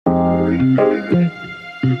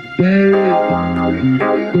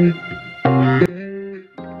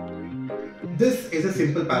This is a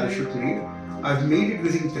simple parachute made. I've made it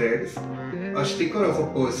using threads, a sticker of a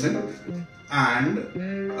person, and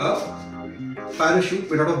a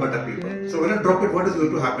parachute made out of butter paper. So when I drop it, what is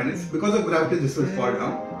going to happen is, because of gravity, this will fall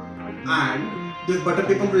down and this butter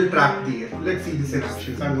paper will trap the air. Let's see this in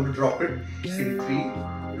action. So I'm going to drop it in 3,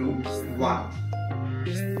 2, 1.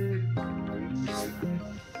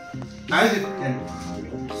 As it can,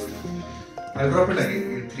 I'll drop it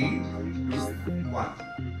again in 3, 2, 1.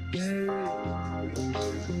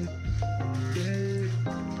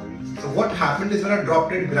 So what happened is, when I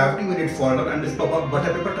dropped it, gravity made it fall down and this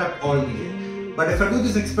butter paper trapped all the air. But if I do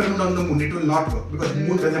this experiment on the moon, it will not work because the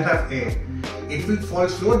moon doesn't have air. It will fall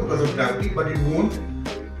slower because of gravity, but it won't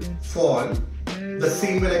fall the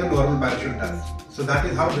same way like a normal parachute does. So that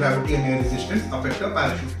is how gravity and air resistance affect a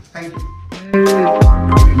parachute. Thank you.